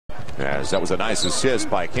as that was a nice assist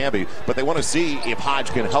by Camby, but they want to see if Hodge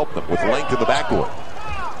can help them with length in the backcourt.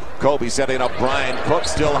 Kobe setting up Bryant. Cook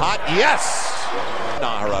still hot. Yes!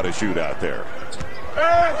 Nah, how to shoot out there.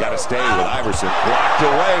 Got to stay with Iverson. Blocked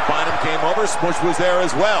away. Bynum came over. Smush was there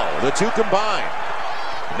as well. The two combined.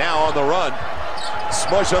 Now on the run.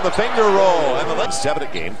 Smush on the finger roll. And the last 7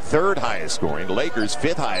 a game. 3rd highest scoring. Lakers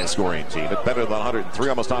 5th highest scoring team. At better than 103,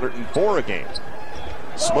 almost 104 a game.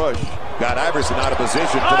 Smush got Iverson out of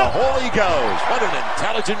position. To the hole he goes. What an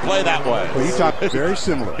intelligent play that was. Well, he talked very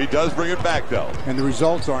similar. He does bring it back, though. And the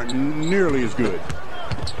results aren't nearly as good.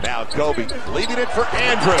 Now Kobe leaving it for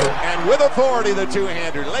Andrew. And with authority, the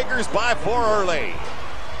two-hander. Lakers by 4 early.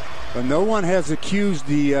 But no one has accused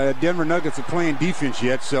the Denver Nuggets of playing defense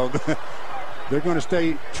yet, so they're going to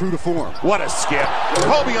stay true to form. What a skip.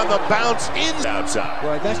 Kobe on the bounce in outside.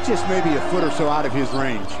 Well, that's just maybe a foot or so out of his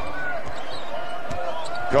range.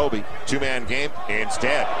 Kobe, 2-man game.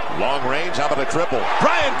 Instead, long range. How about a triple?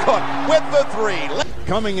 Bryant Cook with the 3.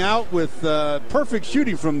 Coming out with perfect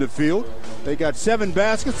shooting from the field. They got 7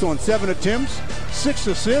 baskets on 7 attempts, 6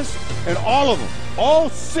 assists, and all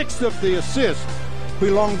 6 of the assists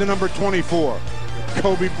belong to number 24,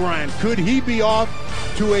 Kobe Bryant. Could he be off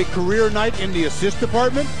to a career night in the assist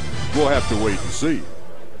department? We'll have to wait and see.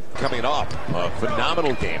 Coming off a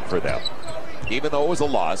phenomenal game for them. Even though it was a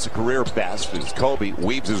loss, a career best as Kobe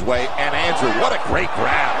weaves his way. And Andrew, what a great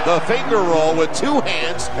grab. The finger roll with 2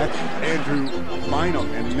 hands. That's Andrew Bynum.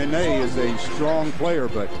 And Nene is a strong player,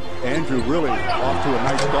 but Andrew really off to a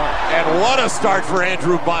nice start. And what a start for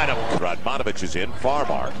Andrew Bynum. Radmanovich is in.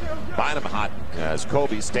 Farmar. Bynum hot as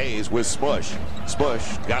Kobe stays with Smush.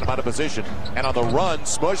 Smush got him out of position. And on the run,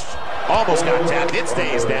 Smush almost got tapped. It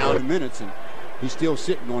stays down. Minutes, and he's still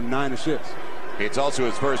sitting on 9 assists. It's also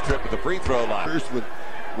his first trip to the free throw line. First with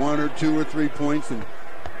 1 or 2 or 3 points, and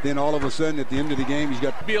then all of a sudden at the end of the game he's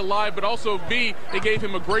got to be alive, but also B, it gave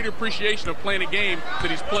him a greater appreciation of playing a game that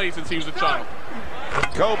he's played since he was a child.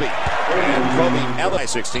 Kobe. And Kobe,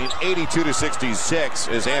 16, 82-66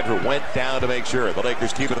 as Andrew went down to make sure the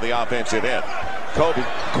Lakers keep it to the offensive end. Kobe,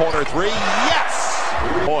 corner 3,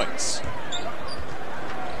 yes! Points.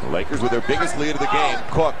 The Lakers with their biggest lead of the game.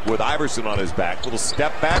 Cook with Iverson on his back. Little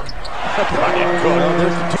step back. Bryant Cook.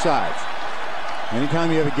 There's the 2 sides.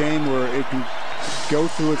 Anytime you have a game where it can go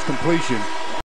through its completion,